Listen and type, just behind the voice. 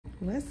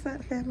What's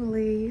up,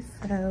 family?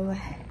 So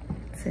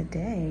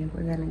today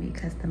we're gonna be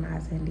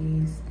customizing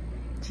these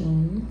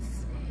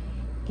jeans,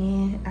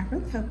 and I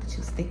really hope that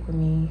you stick with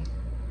me,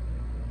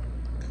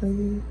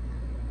 please.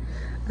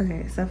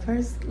 Okay, so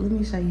first let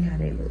me show you how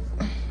they look.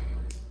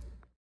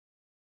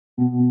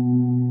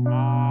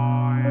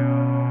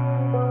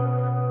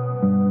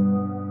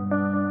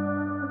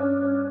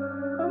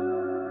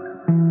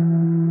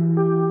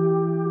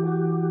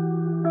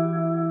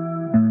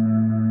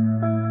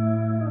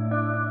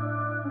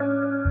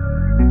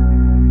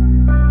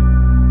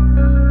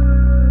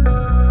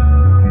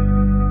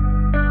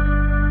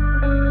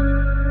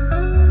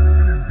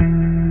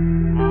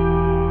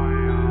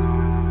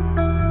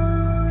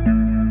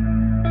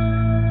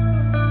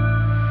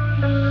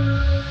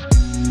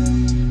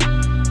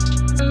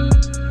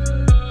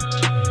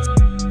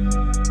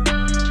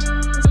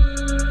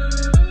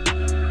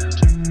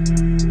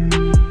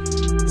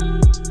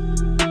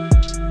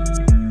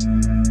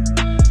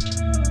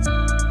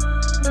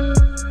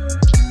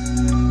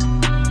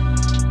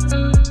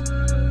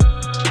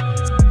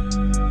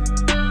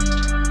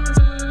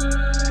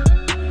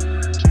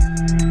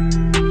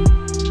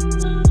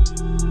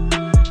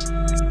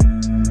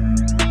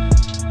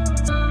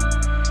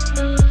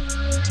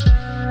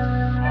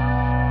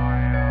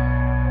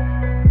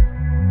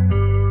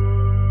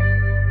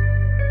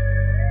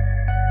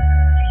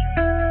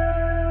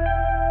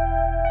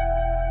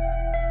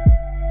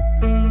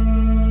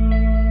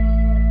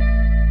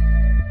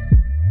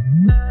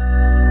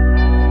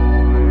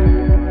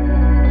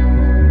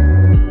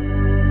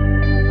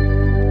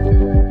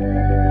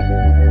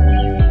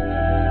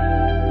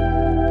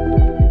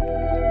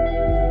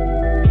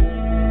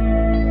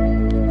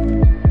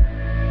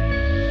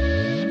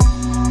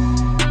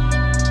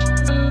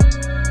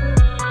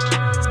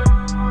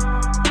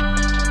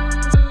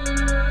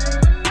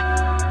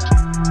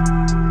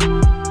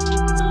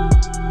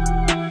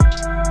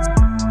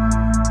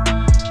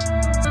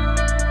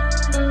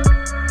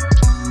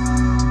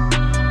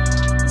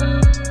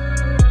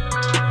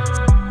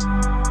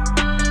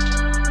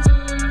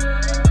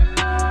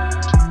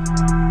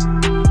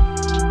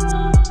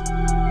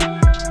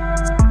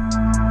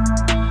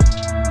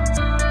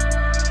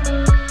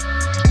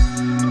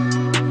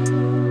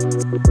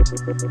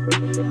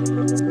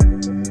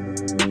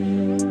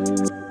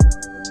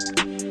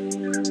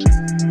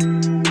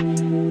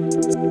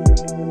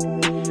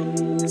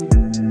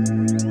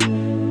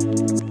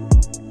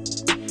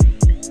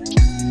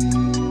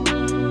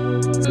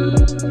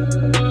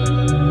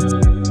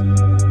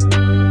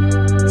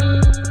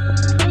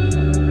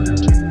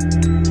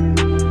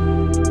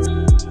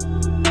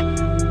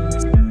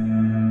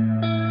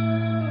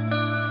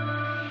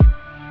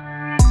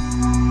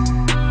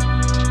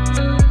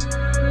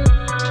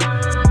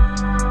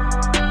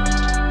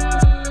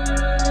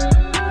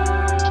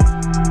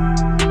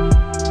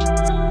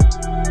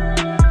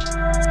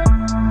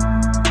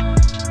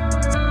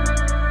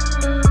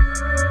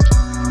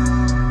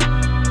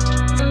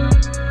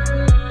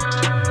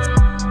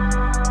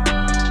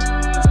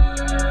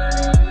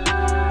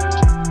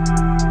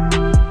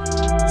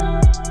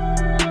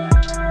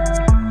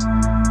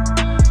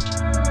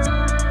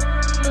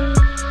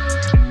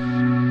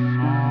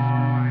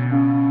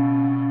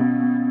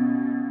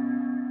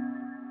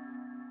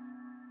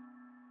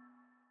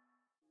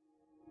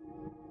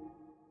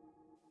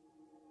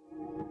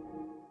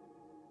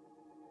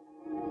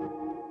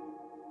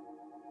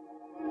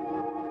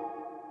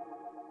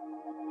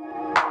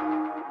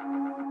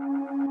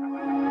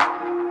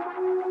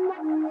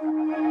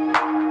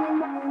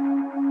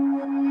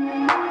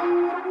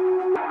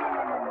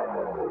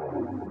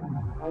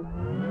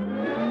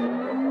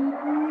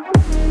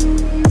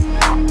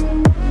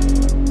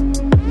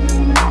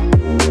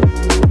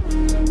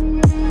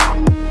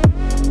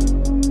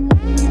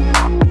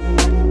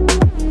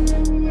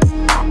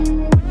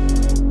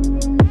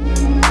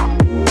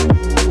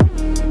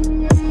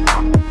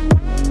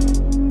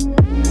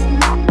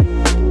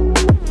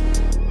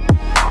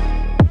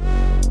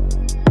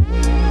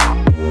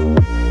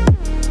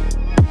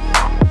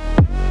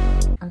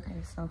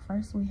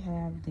 First we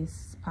have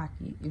this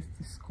pocket. It's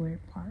the square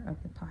part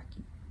of the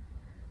pocket.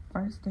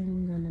 First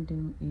thing we're gonna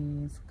do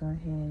is go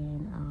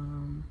ahead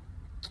and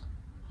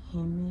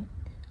hem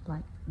it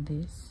like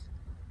this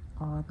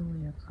all the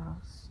way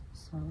across.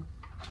 So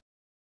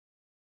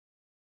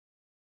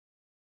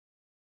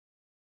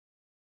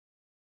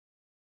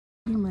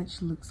pretty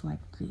much looks like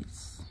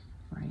this,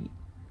 right?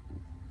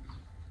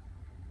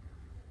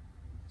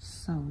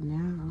 So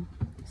now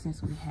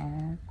since we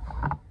have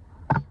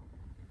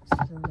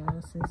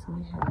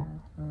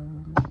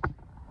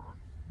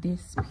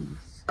this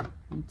piece,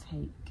 we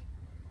take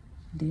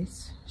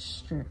this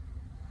strip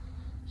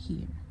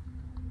here.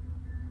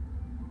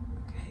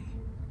 Okay.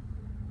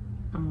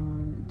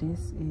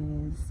 This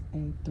is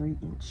a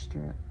 3-inch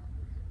strip,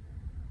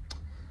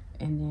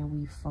 and then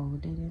we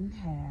fold it in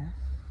half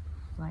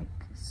like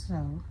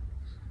so,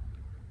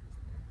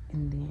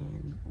 and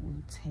then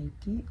we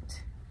take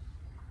it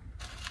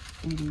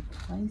and we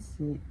place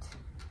it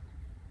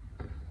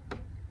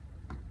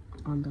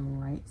on the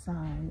right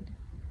side,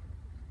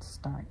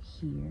 start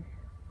here,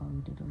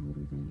 fold it a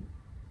little bit,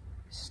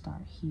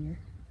 start here,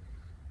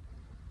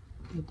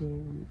 and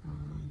then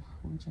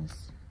we'll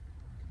just,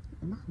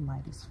 my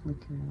light is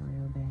flickering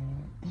real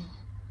bad.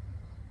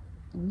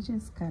 We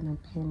just kind of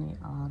pin it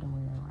all the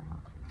way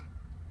around.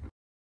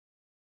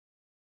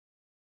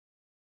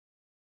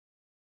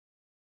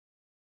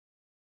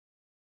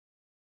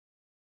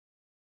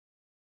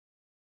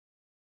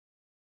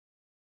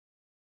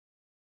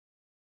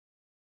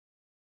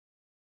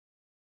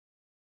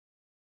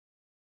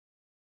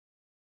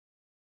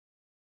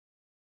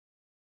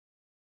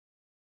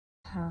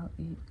 How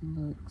it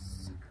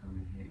looks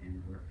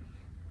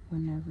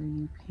whenever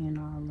you pin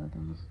all of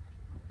them.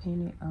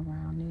 Pin it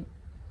around it.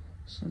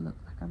 Should look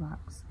like a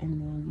box, and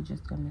then you're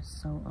just gonna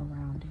sew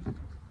around it.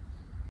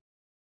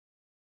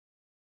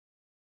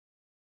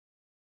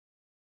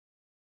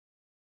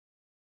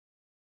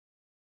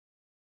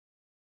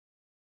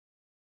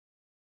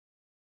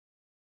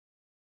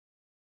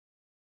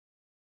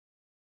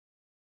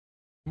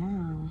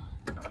 Now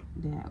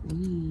that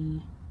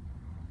we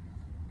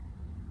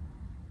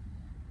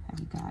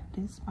have got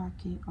this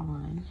pocket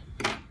on,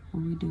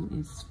 what we do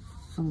is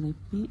flip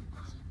it.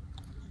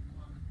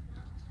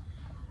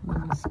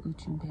 Let me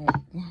scoot you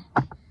back.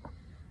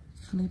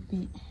 Flip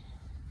it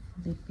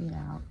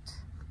out,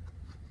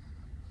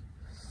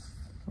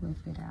 flip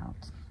it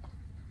out,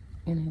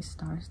 and it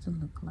starts to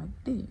look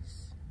like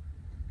this.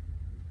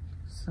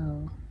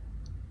 So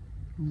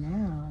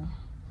now,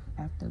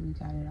 after we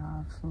got it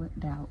all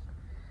flipped out,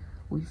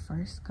 we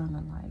first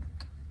gonna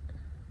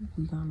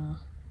we're gonna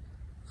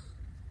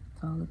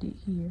fold it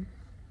here,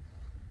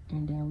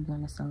 and then we're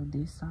gonna sew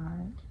this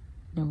side,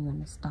 then we're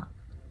gonna stop.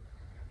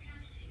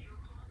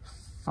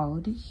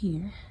 Fold it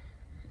here,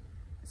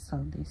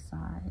 sew this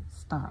side,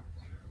 stop,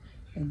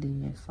 and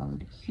then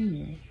fold it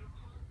here,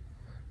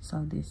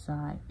 sew this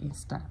side, and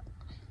stop.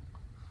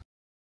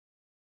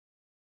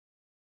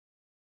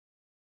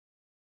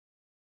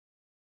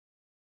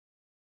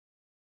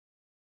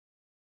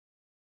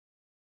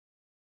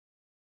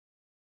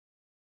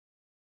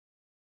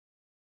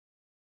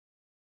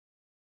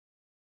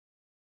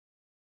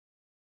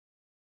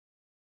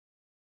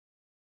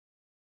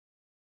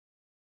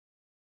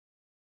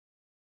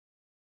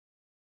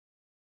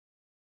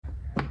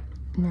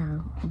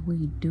 Now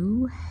we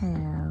do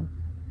have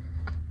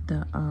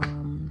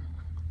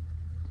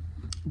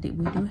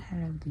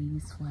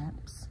these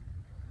flaps.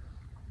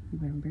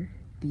 Remember,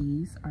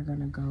 these are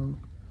gonna go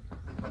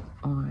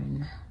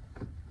on.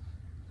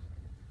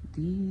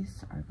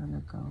 These are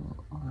gonna go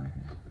on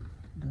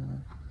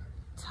the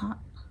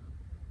top.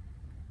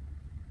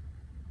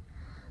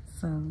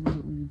 So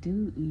what we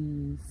do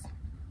is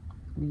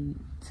we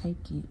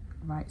take it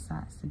right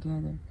sides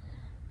together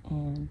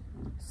and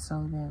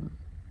sew them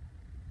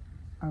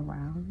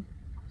around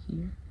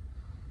here,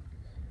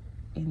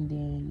 and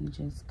then you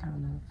just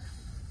kind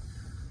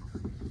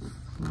of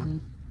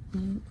flip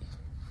it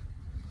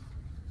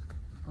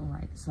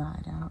right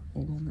side out,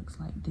 and it looks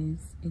like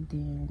this, and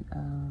then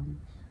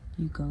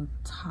you go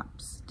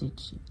top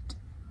stitch it.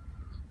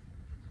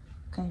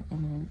 Okay,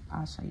 and then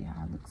I'll show you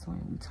how it looks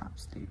when we top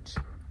stitch.